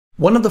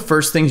One of the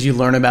first things you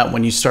learn about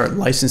when you start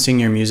licensing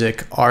your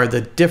music are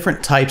the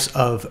different types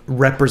of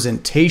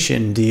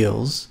representation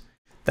deals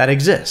that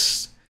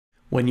exist.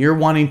 When you're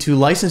wanting to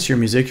license your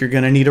music, you're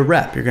going to need a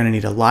rep. You're going to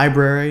need a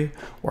library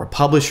or a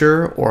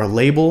publisher or a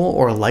label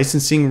or a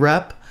licensing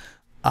rep,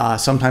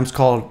 sometimes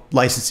called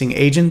licensing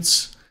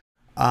agents.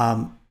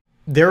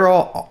 There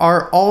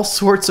are all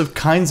sorts of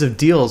kinds of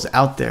deals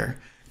out there.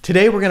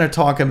 Today, we're going to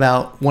talk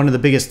about one of the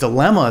biggest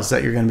dilemmas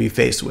that you're going to be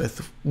faced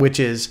with, which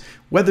is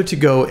whether to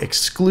go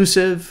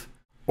exclusive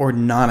or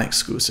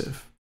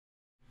non-exclusive.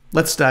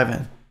 Let's dive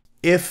in.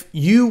 If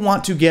you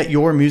want to get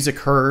your music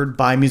heard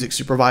by music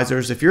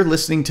supervisors, if you're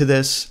listening to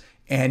this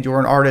and you're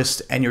an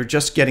artist and you're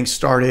just getting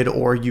started,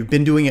 or you've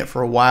been doing it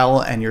for a while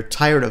and you're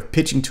tired of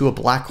pitching to a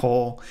black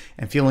hole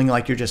and feeling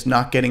like you're just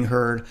not getting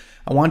heard,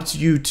 I want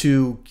you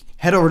to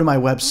head over to my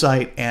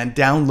website and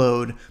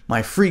download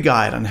my free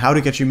guide on how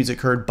to get your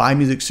music heard by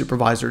music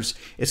supervisors.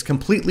 It's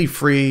completely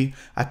free.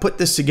 I put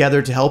this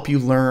together to help you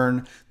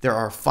learn. There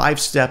are 5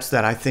 steps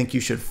that I think you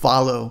should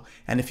follow.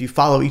 And if you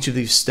follow each of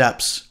these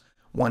steps,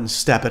 one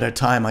step at a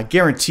time, I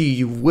guarantee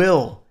you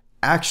will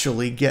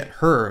actually get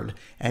heard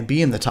and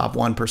be in the top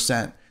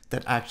 1%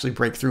 that actually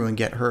break through and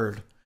get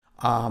heard.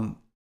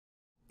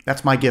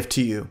 That's my gift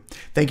to you.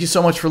 Thank you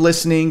so much for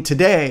listening.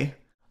 Today,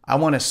 I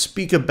want to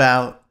speak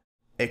about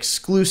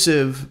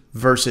exclusive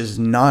versus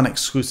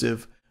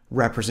non-exclusive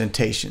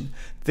representation.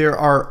 There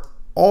are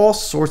all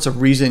sorts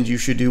of reasons you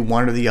should do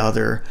one or the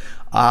other.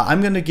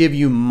 I'm going to give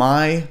you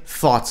my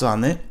thoughts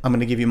on it. I'm going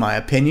to give you my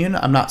opinion.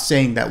 I'm not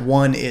saying that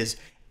one is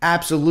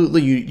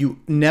absolutely you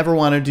never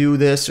want to do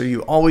this or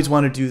you always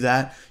want to do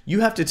that.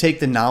 You have to take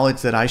the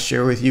knowledge that I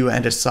share with you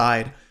and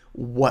decide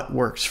what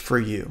works for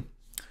you.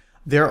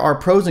 There are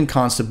pros and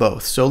cons to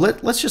both. So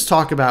let's just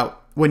talk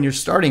about when you're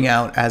starting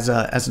out as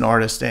an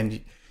artist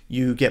and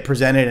you get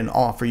presented an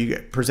offer, you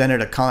get presented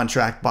a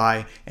contract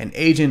by an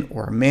agent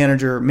or a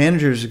manager.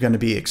 Managers are going to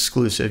be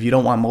exclusive. You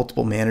don't want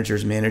multiple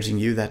managers managing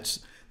you. That's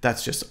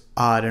just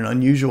odd and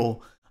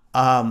unusual.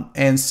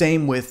 And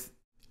same with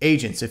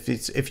agents.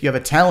 If you have a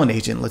talent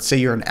agent, let's say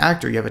you're an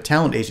actor, you have a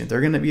talent agent,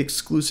 they're going to be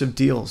exclusive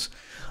deals.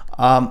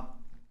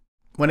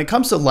 When it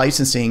comes to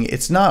licensing,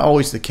 it's not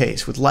always the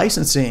case. With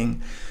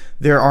licensing,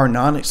 there are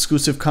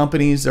non-exclusive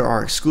companies, there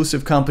are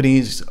exclusive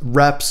companies,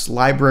 reps,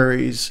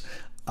 libraries,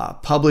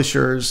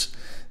 publishers,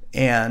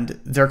 and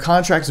their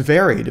contracts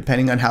vary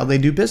depending on how they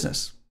do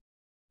business.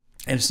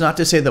 And it's not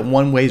to say that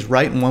one way is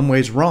right and one way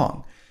is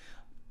wrong,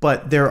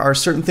 but there are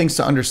certain things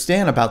to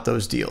understand about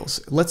those deals.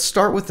 Let's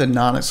start with the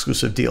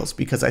non-exclusive deals,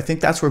 because I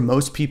think that's where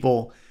most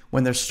people,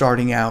 when they're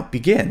starting out,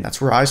 begin.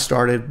 That's where I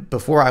started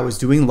before I was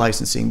doing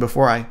licensing,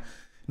 before I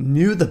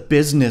knew the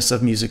business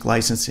of music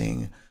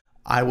licensing.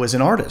 I was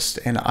an artist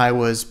and I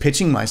was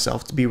pitching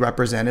myself to be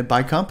represented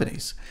by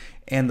companies.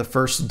 And the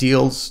first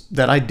deals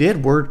that I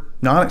did were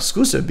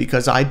non-exclusive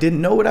because I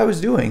didn't know what I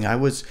was doing. I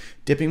was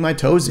dipping my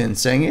toes in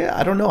saying, yeah,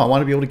 I don't know. I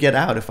want to be able to get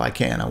out if I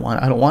can.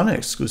 I don't want an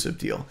exclusive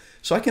deal.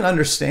 So I can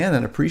understand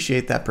and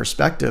appreciate that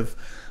perspective.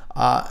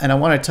 And I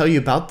want to tell you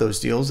about those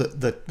deals.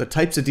 The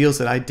types of deals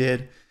that I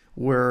did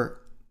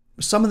were,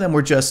 some of them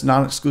were just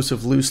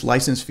non-exclusive loose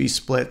license fee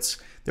splits.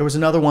 There was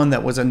another one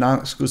that was a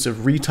non-exclusive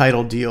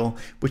retitle deal,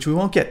 which we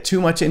won't get too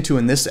much into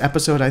in this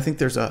episode. I think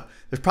there's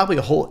probably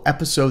a whole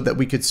episode that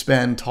we could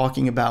spend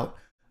talking about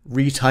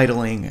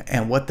retitling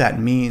and what that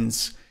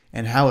means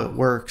and how it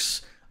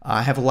works.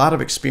 I have a lot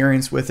of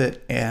experience with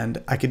it,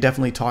 and I could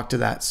definitely talk to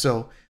that.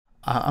 So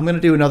I'm going to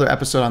do another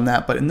episode on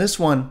that. But in this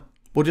one,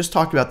 we'll just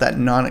talk about that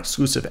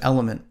non-exclusive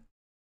element.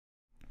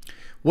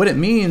 What it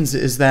means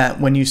is that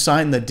when you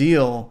sign the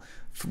deal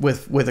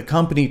with a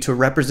company to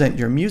represent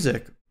your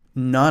music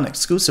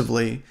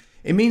non-exclusively,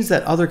 it means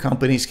that other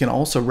companies can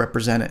also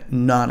represent it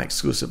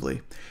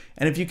non-exclusively.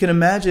 And if you can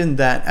imagine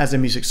that as a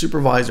music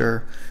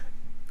supervisor,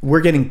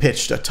 we're getting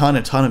pitched a ton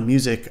of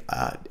music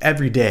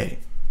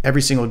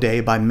every single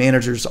day by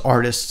managers,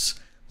 artists,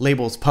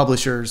 labels,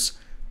 publishers,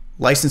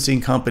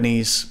 licensing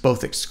companies,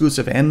 both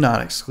exclusive and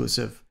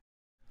non-exclusive,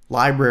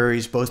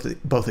 libraries,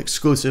 both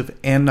exclusive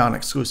and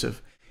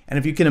non-exclusive. And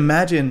if you can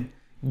imagine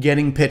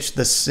getting pitched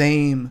the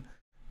same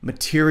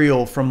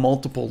material from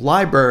multiple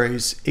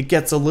libraries, it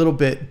gets a little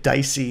bit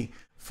dicey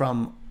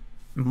from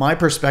my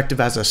perspective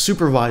as a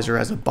supervisor,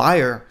 as a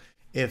buyer.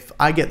 If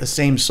I get the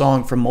same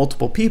song from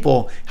multiple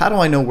people, how do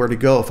I know where to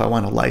go if I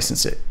want to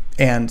license it?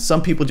 And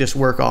some people just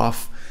work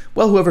off,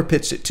 well, whoever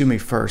pitched it to me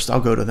first,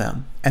 I'll go to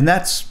them. And I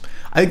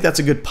think that's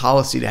a good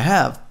policy to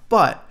have.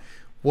 But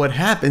what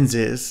happens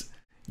is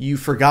you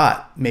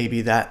forgot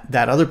maybe that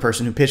other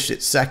person who pitched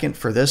it second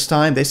for this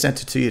time, they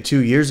sent it to you 2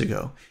 years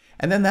ago.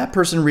 And then that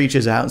person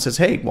reaches out and says,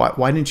 hey,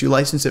 why didn't you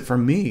license it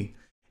from me?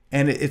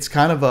 And it's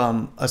kind of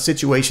a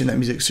situation that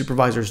music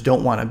supervisors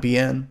don't want to be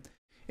in.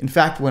 In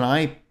fact, when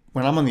I'm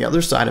on the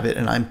other side of it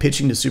and I'm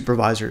pitching to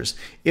supervisors,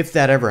 if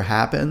that ever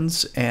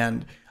happens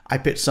and I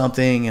pitch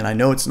something and I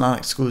know it's not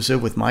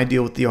exclusive with my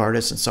deal with the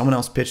artist and someone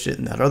else pitched it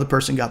and that other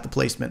person got the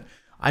placement,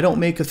 I don't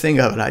make a thing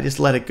of it. I just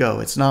let it go.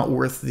 It's not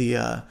worth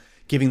the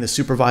giving the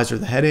supervisor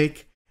the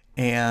headache.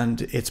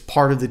 and it's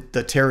part of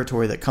the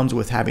territory that comes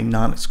with having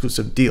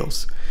non-exclusive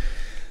deals.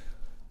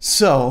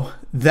 So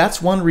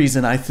that's one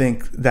reason I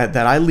think that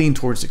I lean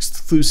towards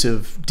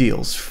exclusive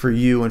deals for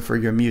you and for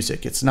your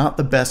music. It's not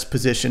the best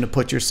position to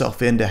put yourself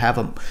in, to have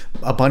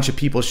a bunch of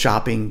people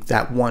shopping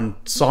that one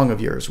song of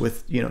yours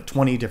with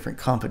 20 different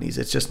companies.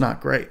 It's just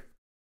not great.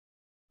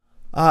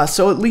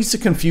 So it leads to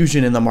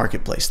confusion in the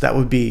marketplace. That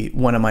would be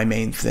one of my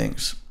main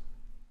things.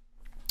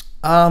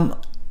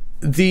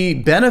 The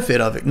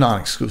benefit of it,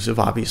 non-exclusive,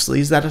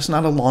 obviously, is that it's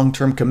not a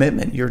long-term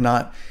commitment. You're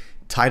not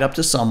tied up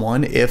to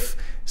someone if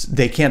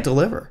they can't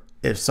deliver.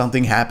 If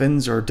something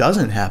happens or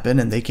doesn't happen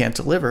and they can't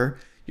deliver,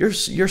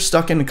 you're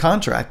stuck in a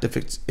contract if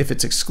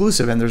it's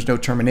exclusive and there's no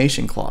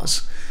termination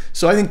clause.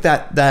 So I think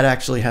that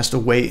actually has to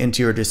weigh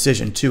into your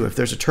decision too. If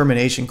there's a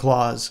termination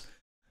clause,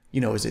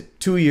 is it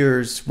 2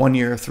 years, 1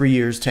 year, 3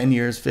 years, 10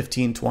 years,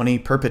 15, 20,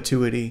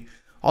 perpetuity?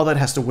 All that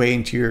has to weigh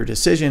into your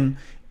decision.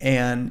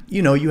 And,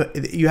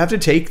 you have to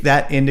take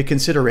that into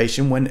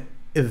consideration when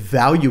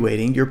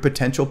evaluating your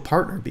potential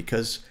partner,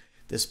 because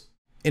this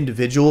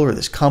individual or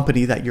this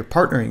company that you're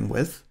partnering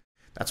with,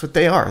 that's what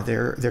they are.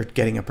 They're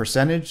getting a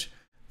percentage.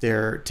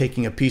 They're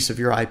taking a piece of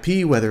your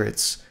IP, whether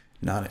it's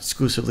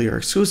non-exclusively or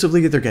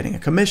exclusively. They're getting a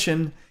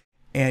commission,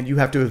 and you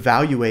have to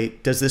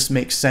evaluate, does this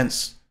make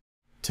sense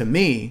to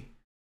me?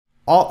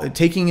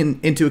 Taking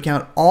into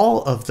account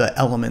all of the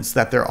elements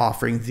that they're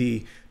offering,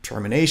 the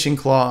termination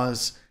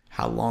clause,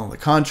 how long the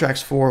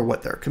contract's for,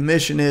 what their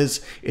commission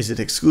is it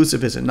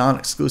exclusive, is it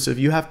non-exclusive?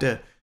 You have to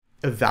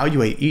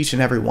evaluate each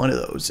and every one of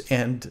those,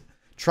 and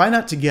try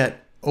not to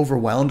get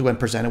overwhelmed when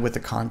presented with a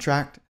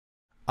contract.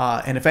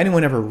 And if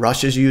anyone ever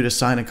rushes you to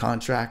sign a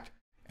contract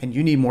and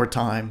you need more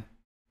time,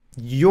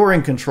 you're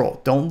in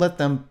control. Don't let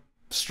them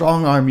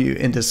strong arm you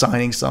into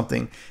signing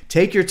something.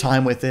 Take your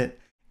time with it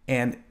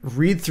and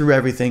read through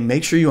everything.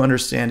 Make sure you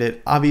understand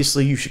it.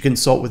 Obviously, you should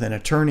consult with an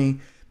attorney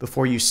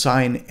before you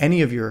sign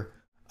any of your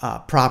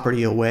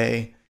property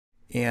away.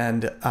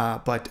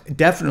 But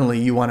definitely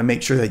you want to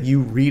make sure that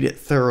you read it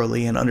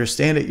thoroughly and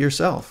understand it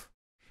yourself.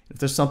 If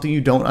there's something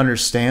you don't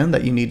understand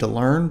that you need to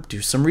learn, do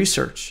some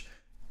research.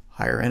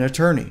 Hire an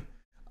attorney.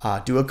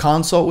 Do a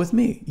consult with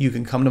me. You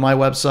can come to my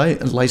website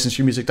at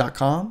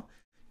licenseyourmusic.com.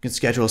 You can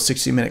schedule a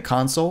 60-minute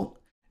consult,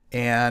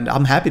 and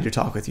I'm happy to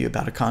talk with you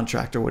about a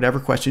contract or whatever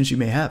questions you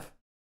may have.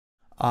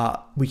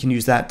 We can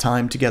use that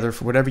time together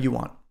for whatever you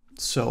want.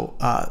 So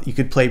you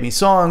could play me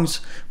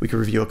songs. We could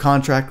review a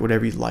contract,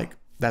 whatever you'd like.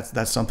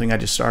 That's something I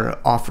just started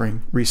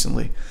offering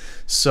recently.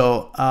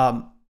 So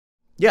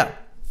yeah.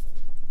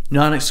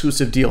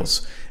 Non-exclusive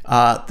deals.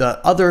 The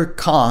other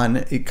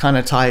con, it kind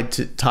of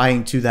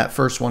tying to that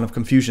first one of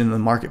confusion in the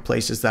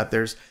marketplace, is that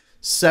there's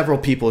several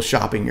people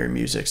shopping your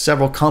music,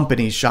 several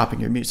companies shopping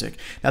your music.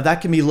 Now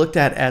that can be looked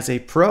at as a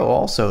pro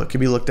also. It can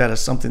be looked at as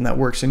something that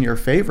works in your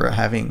favor,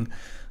 having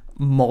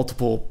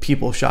multiple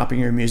people shopping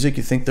your music.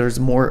 You think there's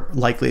more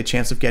likely a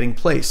chance of getting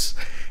placed.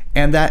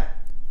 And that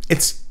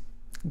it's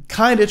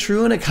kind of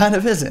true and it kind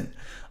of isn't.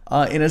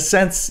 In a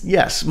sense,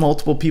 yes,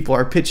 multiple people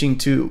are pitching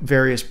to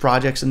various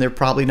projects, and they're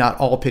probably not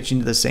all pitching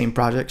to the same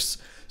projects.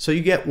 So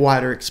you get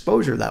wider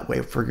exposure that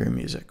way for your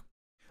music.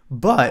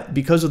 But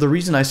because of the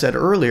reason I said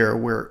earlier,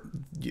 where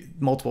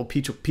multiple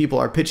people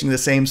are pitching the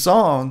same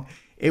song,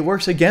 it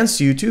works against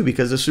you too,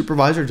 because the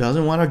supervisor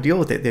doesn't want to deal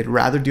with it. They'd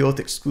rather deal with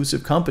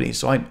exclusive companies.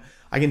 So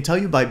I can tell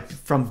you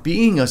from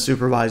being a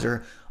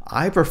supervisor,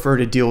 I prefer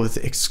to deal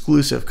with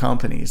exclusive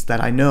companies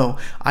that I know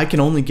I can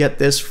only get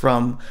this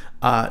from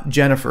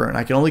Jennifer, and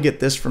I can only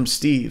get this from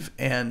Steve,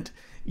 and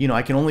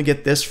I can only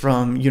get this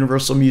from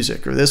Universal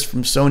Music or this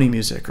from Sony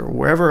Music or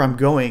wherever I'm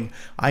going.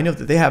 I know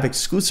that they have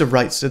exclusive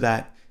rights to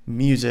that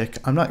music.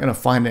 I'm not going to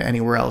find it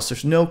anywhere else.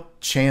 There's no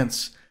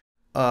chance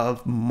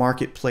of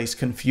marketplace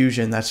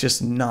confusion. That's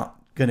just not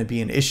going to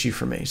be an issue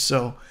for me.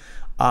 So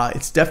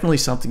it's definitely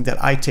something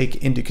that I take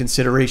into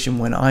consideration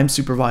when I'm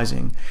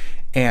supervising.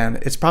 And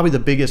it's probably the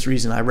biggest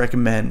reason I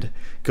recommend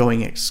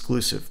going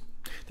exclusive.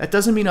 That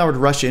doesn't mean I would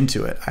rush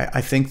into it.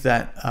 I think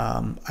that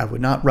I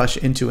would not rush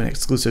into an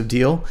exclusive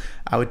deal.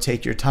 I would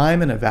take your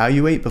time and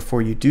evaluate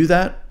before you do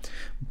that,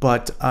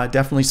 but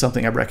definitely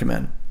something I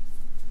recommend.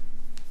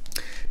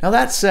 Now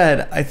that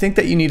said, I think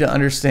that you need to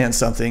understand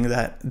something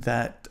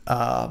that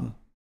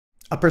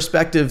a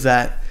perspective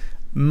that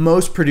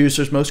most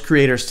producers, most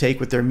creators take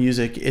with their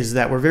music is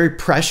that we're very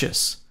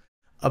precious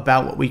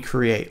about what we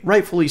create.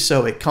 Rightfully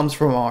so. It comes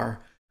from our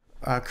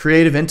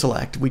creative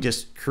intellect. We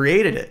just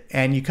created it,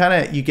 and you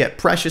get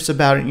precious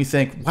about it, and you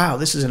think, wow,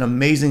 this is an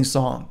amazing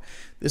song.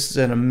 This is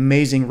an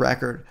amazing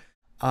record.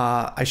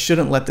 I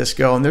shouldn't let this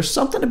go. And there's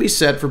something to be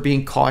said for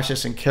being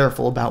cautious and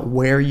careful about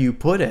where you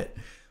put it.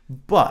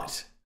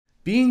 But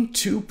being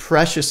too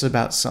precious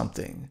about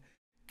something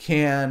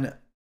can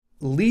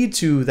lead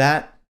to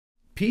that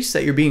piece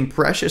that you're being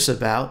precious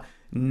about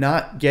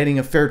not getting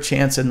a fair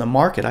chance in the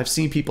market. I've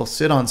seen people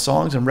sit on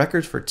songs and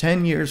records for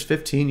 10 years,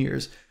 15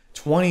 years,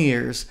 20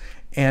 years,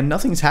 and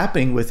nothing's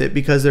happening with it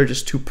because they're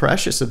just too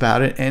precious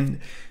about it. And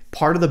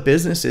part of the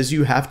business is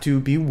you have to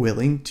be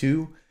willing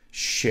to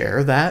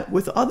share that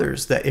with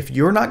others. That if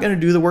you're not going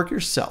to do the work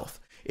yourself,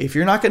 If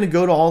you're not going to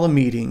go to all the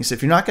meetings,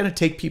 if you're not going to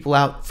take people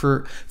out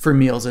for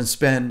meals and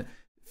spend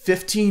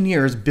 15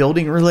 years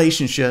building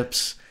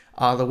relationships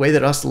the way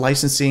that us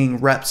licensing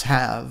reps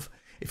have,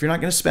 if you're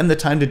not going to spend the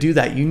time to do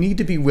that, you need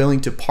to be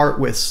willing to part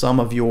with some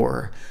of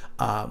your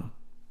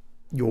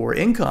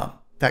income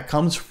that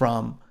comes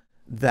from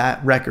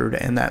that record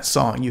and that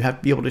song. You have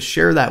to be able to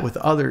share that with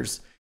others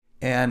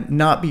and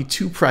not be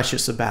too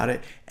precious about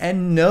it,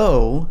 and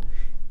know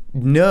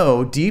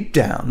deep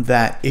down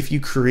that if you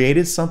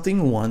created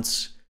something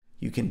once,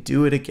 you can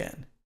do it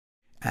again.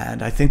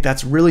 And I think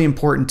that's really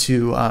important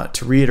to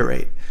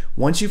reiterate.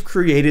 Once you've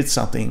created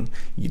something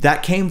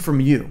that came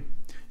from you,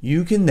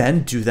 you can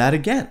then do that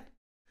again.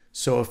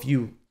 So if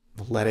you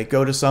let it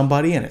go to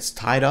somebody and it's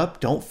tied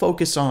up, don't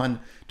focus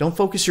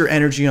your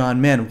energy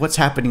on, man, what's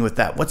happening with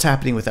that? What's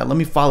happening with that? Let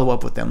me follow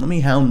up with them. Let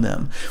me hound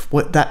them.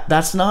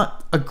 That's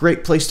not a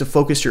great place to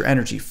focus your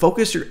energy.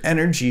 Focus your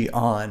energy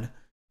on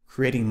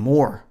creating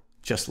more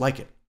just like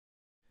it,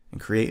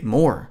 and create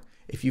more.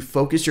 If you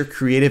focus your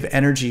creative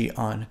energy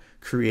on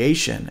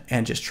creation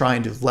and just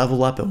trying to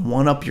level up and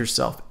one up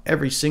yourself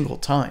every single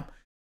time,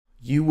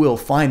 you will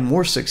find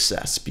more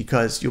success,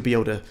 because you'll be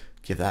able to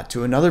give that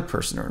to another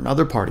person or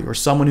another party or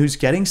someone who's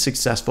getting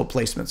successful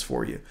placements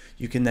for you.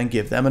 You can then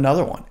give them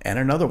another one and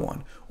another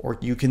one, or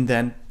you can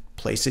then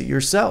place it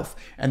yourself.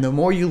 And the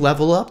more you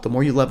level up, the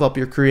more you level up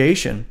your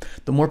creation,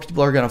 the more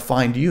people are going to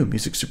find you.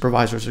 Music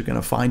supervisors are going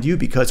to find you,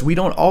 because we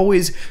don't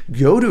always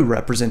go to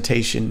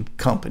representation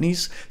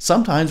companies.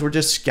 Sometimes we're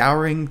just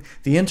scouring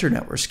the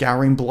internet. We're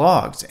scouring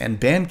blogs and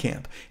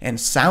Bandcamp and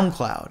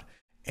SoundCloud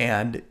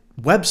and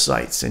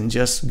websites and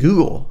just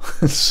Google.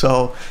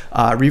 So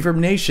Reverb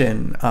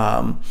Nation,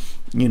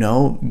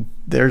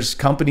 there's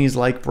companies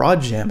like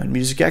Broadjam and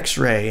Music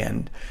X-Ray,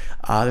 and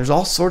there's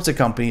all sorts of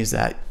companies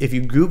that if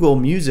you Google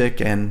music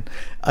and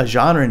a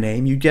genre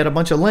name, you get a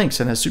bunch of links.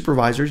 And as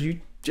supervisors, you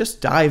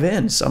just dive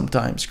in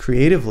sometimes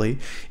creatively.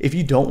 If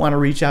you don't want to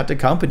reach out to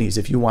companies,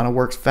 if you want to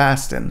work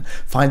fast and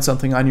find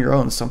something on your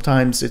own,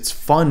 sometimes it's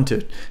fun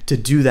to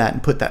do that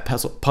and put that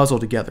puzzle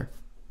together.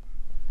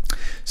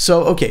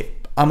 So, okay,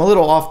 I'm a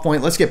little off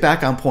point. Let's get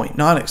back on point.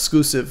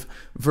 Non-exclusive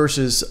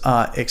versus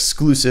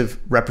exclusive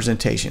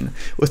representation.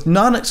 With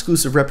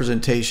non-exclusive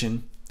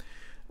representation,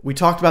 we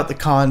talked about the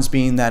cons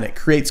being that it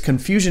creates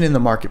confusion in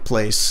the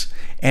marketplace,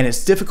 and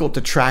it's difficult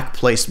to track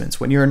placements.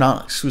 When you're a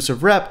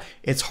non-exclusive rep,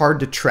 it's hard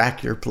to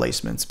track your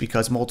placements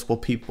because multiple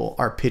people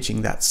are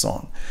pitching that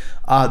song.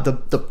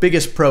 The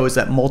biggest pro is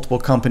that multiple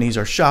companies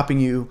are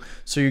shopping you,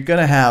 so you're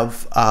gonna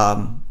have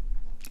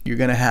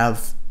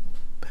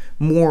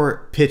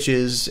more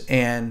pitches.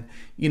 And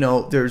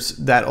there's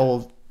that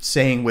old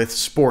saying with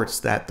sports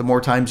that the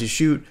more times you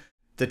shoot,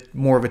 the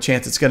more of a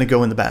chance it's going to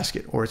go in the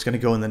basket or it's going to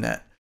go in the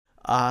net.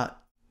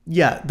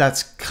 Yeah,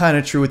 that's kind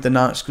of true with the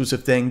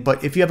non-exclusive thing.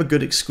 But if you have a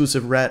good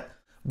exclusive rep,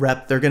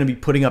 they're going to be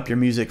putting up your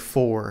music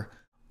for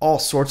all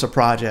sorts of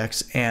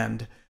projects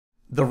and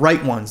the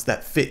right ones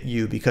that fit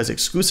you, because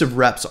exclusive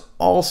reps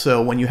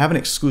also, when you have an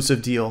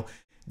exclusive deal,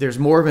 there's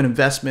more of an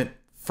investment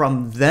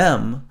from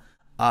them.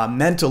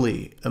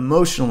 Mentally,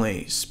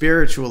 emotionally,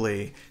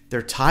 spiritually,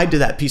 they're tied to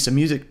that piece of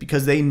music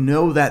because they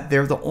know that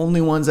they're the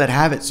only ones that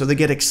have it. So they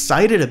get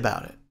excited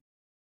about it,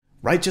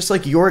 right? Just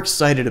like you're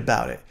excited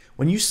about it.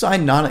 When you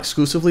sign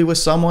non-exclusively with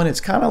someone, it's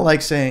kind of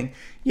like saying,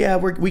 yeah,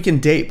 we can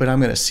date, but I'm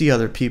going to see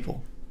other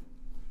people.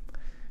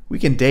 We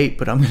can date,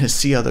 but I'm going to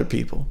see other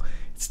people.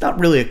 It's not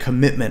really a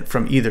commitment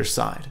from either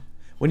side.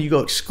 When you go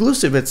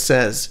exclusive, it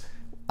says,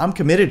 I'm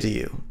committed to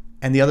you.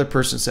 And the other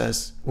person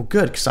says, well,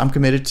 good, because I'm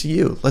committed to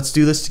you. Let's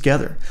do this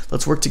together.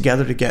 Let's work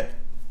together to get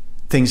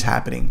things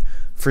happening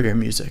for your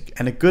music.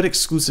 And a good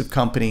exclusive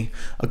company,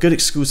 a good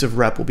exclusive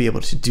rep will be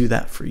able to do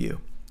that for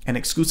you. And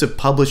exclusive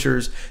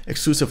publishers,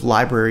 exclusive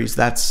libraries,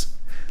 that's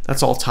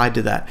all tied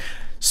to that.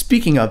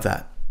 Speaking of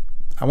that,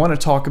 I want to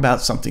talk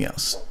about something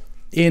else.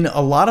 In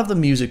a lot of the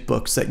music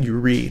books that you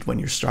read when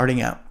you're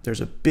starting out,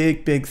 there's a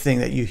big thing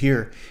that you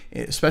hear,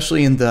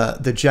 especially in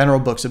the general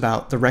books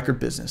about the record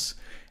business.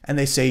 And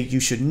they say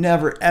you should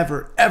never,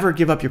 ever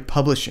give up your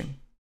publishing.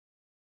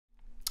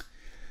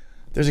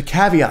 There's a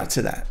caveat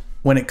to that.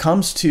 When it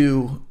comes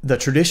to the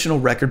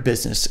traditional record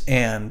business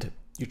and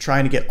you're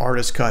trying to get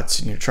artist cuts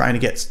and you're trying to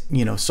get,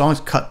 songs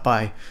cut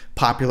by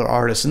popular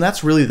artists, and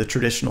that's really the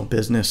traditional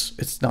business.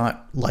 It's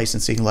not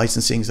licensing.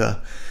 Licensing's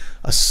a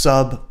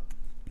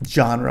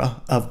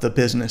sub-genre of the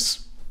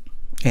business.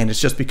 And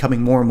it's just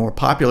becoming more and more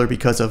popular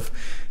because of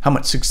how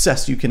much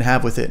success you can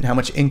have with it and how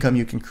much income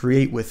you can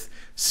create with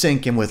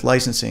sync and with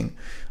licensing.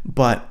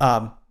 But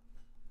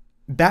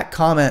that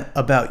comment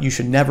about you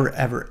should never,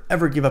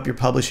 ever give up your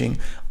publishing,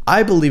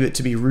 I believe it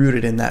to be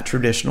rooted in that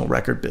traditional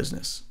record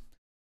business.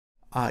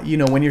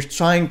 When you're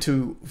trying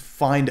to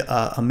find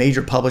a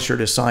major publisher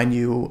to sign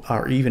you,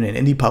 or even an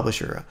indie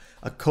publisher,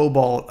 a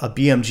Cobalt, a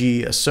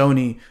BMG, a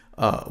Sony,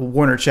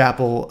 Warner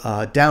Chappell,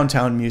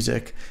 Downtown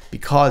Music,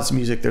 Because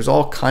Music, there's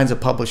all kinds of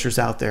publishers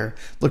out there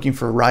looking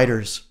for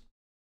writers.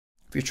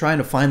 If you're trying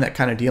to find that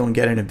kind of deal and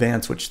get in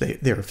advance, which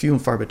they're few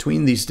and far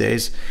between these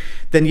days,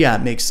 then yeah,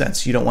 it makes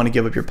sense. You don't want to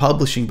give up your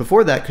publishing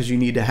before that because you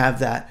need to have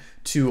that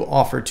to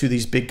offer to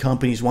these big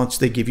companies once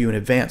they give you an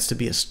advance to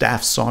be a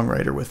staff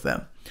songwriter with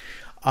them.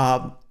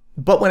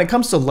 But when it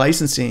comes to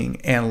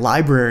licensing and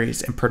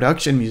libraries and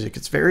production music,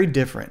 it's very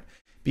different,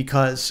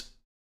 because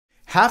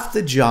half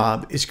the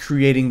job is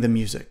creating the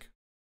music.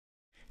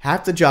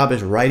 Half the job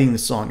is writing the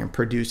song and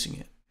producing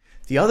it.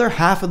 The other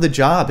half of the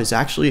job is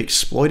actually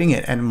exploiting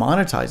it and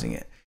monetizing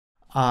it.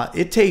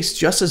 It takes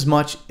just as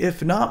much,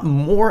 if not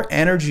more,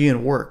 energy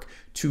and work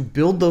to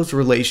build those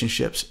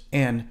relationships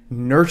and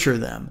nurture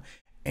them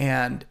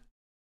and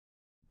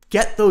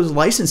get those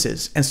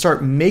licenses and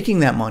start making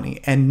that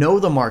money and know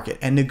the market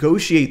and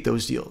negotiate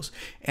those deals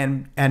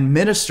and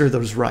administer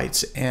those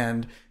rights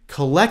and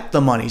collect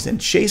the monies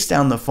and chase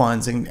down the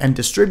funds and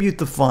distribute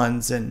the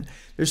funds. And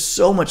there's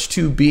so much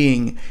to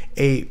being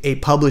a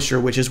publisher,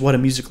 which is what a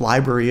music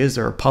library is,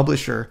 or a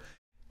publisher.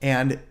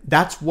 And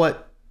that's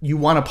what you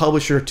want a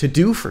publisher to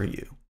do for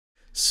you.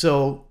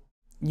 So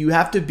you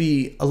have to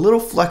be a little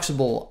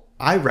flexible.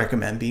 I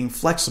recommend being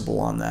flexible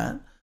on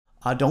that.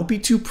 Don't be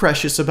too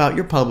precious about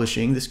your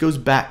publishing. This goes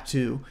back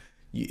to,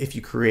 if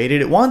you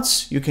created it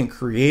once, you can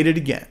create it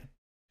again.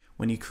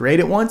 When you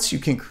create it once, you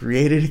can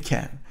create it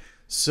again.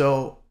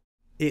 So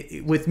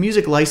with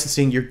music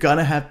licensing, you're going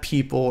to have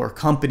people or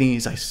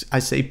companies, I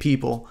say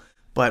people,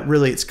 but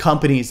really it's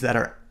companies that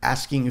are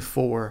asking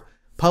for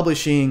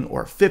publishing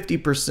or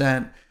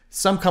 50%.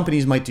 Some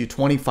companies might do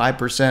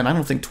 25%. I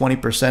don't think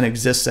 20%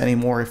 exists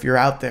anymore. If you're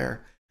out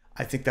there,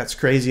 I think that's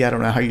crazy. I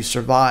don't know how you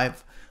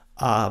survive.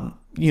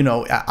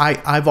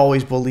 I've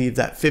always believed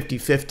that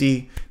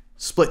 50-50,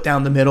 split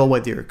down the middle,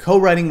 whether you're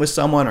co-writing with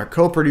someone or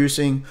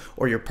co-producing,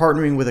 or you're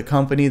partnering with a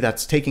company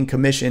that's taking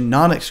commission,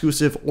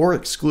 non-exclusive or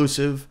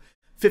exclusive,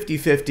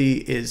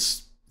 50-50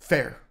 is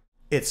fair.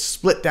 It's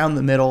split down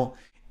the middle.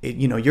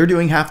 You're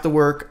doing half the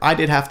work. I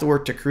did half the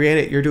work to create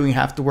it. You're doing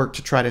half the work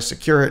to try to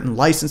secure it and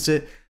license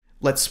it.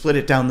 Let's split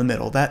it down the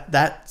middle. That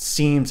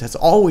has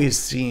always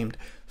seemed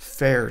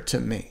fair to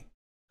me.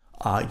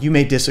 You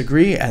may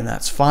disagree, and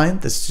that's fine.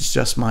 This is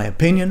just my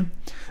opinion,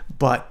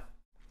 but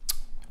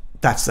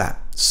that's that.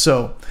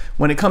 So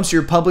when it comes to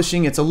your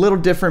publishing, it's a little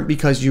different,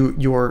 because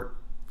you're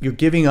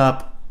giving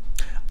up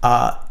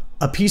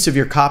a piece of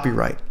your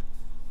copyright,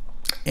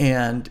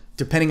 and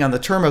depending on the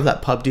term of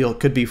that pub deal, it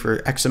could be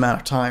for X amount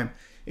of time.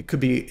 It could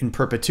be in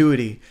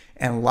perpetuity.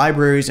 And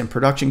libraries and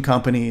production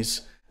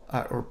companies,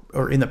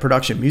 or in the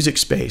production music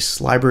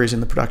space, libraries in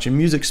the production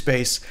music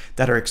space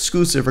that are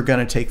exclusive are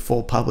going to take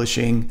full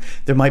publishing.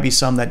 There might be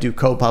some that do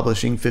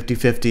co-publishing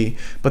 50-50,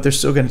 but they're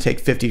still going to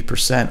take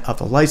 50% of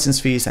the license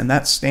fees, and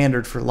that's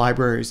standard for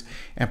libraries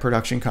and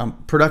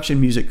production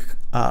music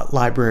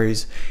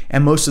libraries.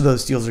 And most of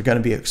those deals are going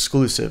to be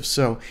exclusive.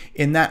 So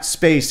in that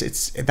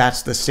space,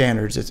 that's the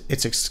standards.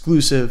 It's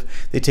exclusive.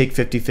 They take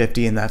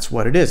 50-50, and that's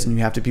what it is. And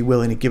you have to be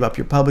willing to give up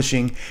your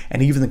publishing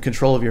and even the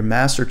control of your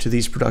master to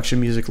these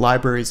production music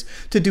libraries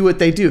to do what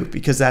they do,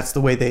 because that's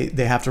the way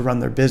they have to run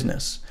their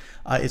business.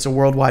 It's a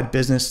worldwide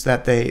business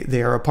that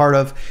they are a part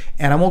of,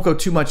 and I won't go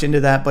too much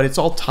into that, but it's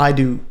all tied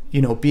to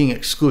being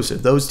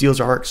exclusive. Those deals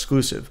are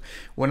exclusive.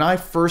 When I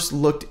first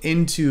looked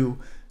into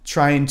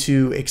trying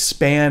to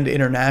expand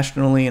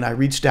internationally, and I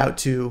reached out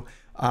to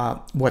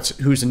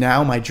who's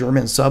now my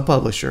German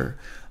sub-publisher,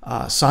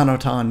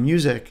 Sonoton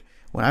Music.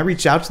 When I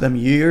reached out to them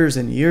years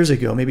and years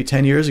ago, maybe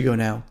 10 years ago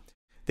now,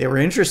 they were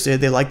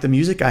interested. They liked the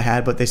music I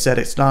had, but they said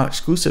it's not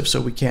exclusive, so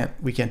we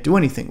can't do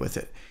anything with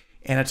it.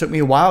 And it took me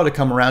a while to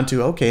come around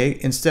to, okay,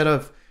 instead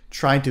of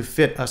trying to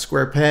fit a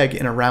square peg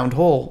in a round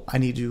hole, I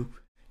need to,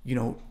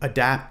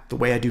 adapt the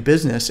way I do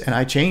business. And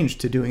I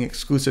changed to doing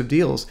exclusive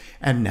deals,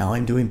 and now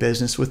I'm doing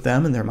business with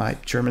them, and they're my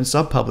German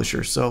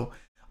sub-publisher. So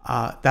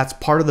that's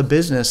part of the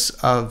business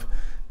of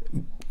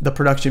the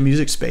production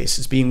music space,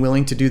 is being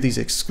willing to do these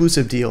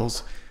exclusive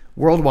deals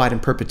worldwide in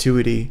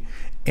perpetuity.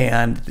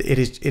 And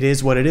it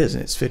is what it is,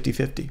 and it's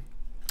 50-50.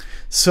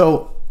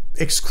 So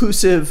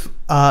exclusive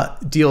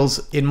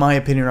deals, in my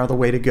opinion, are the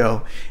way to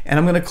go. And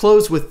I'm going to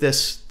close with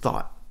this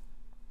thought.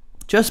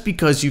 Just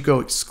because you go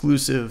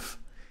exclusive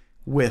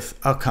with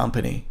a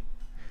company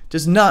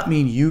does not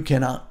mean you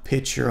cannot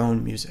pitch your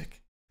own music.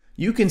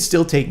 You can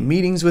still take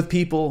meetings with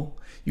people.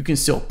 You can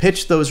still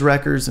pitch those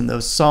records and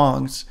those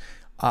songs.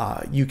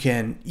 You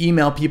can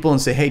email people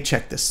and say, hey,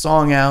 check this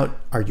song out.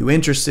 Are you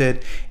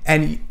interested?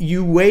 And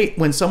you wait.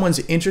 When someone's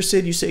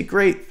interested, you say,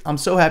 great, I'm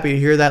so happy to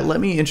hear that. Let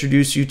me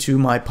introduce you to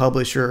my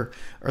publisher,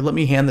 or let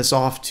me hand this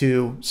off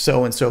to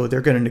so-and-so.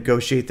 They're going to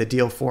negotiate the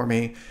deal for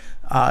me.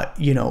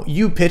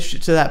 You pitched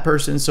it to that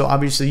person, so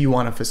obviously you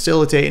want to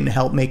facilitate and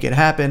help make it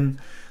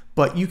happen.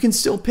 But you can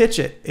still pitch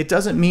it. It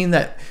doesn't mean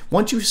that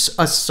once you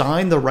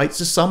assign the rights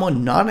to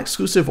someone,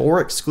 non-exclusive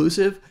or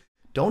exclusive,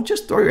 don't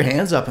just throw your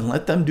hands up and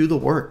let them do the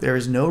work. There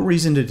is no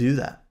reason to do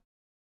that.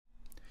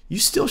 You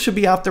still should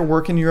be out there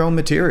working your own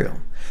material.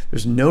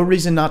 There's no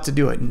reason not to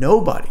do it.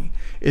 Nobody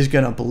is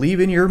going to believe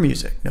in your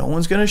music. No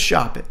one's going to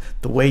shop it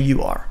the way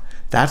you are.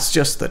 That's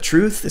just the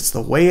truth. It's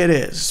the way it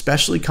is,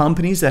 especially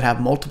companies that have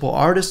multiple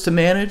artists to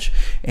manage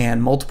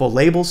and multiple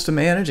labels to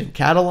manage and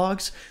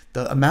catalogs.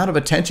 The amount of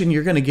attention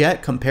you're going to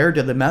get compared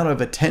to the amount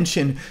of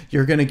attention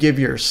you're going to give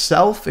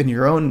yourself in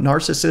your own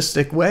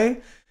narcissistic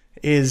way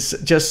is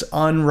just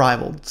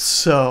unrivaled.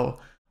 So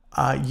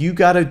you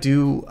got to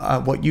do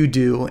what you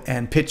do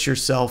and pitch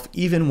yourself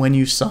even when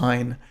you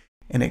sign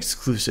an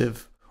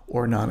exclusive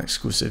or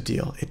non-exclusive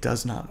deal. It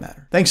does not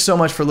matter. Thanks so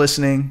much for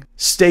listening.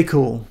 Stay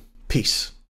cool. Peace.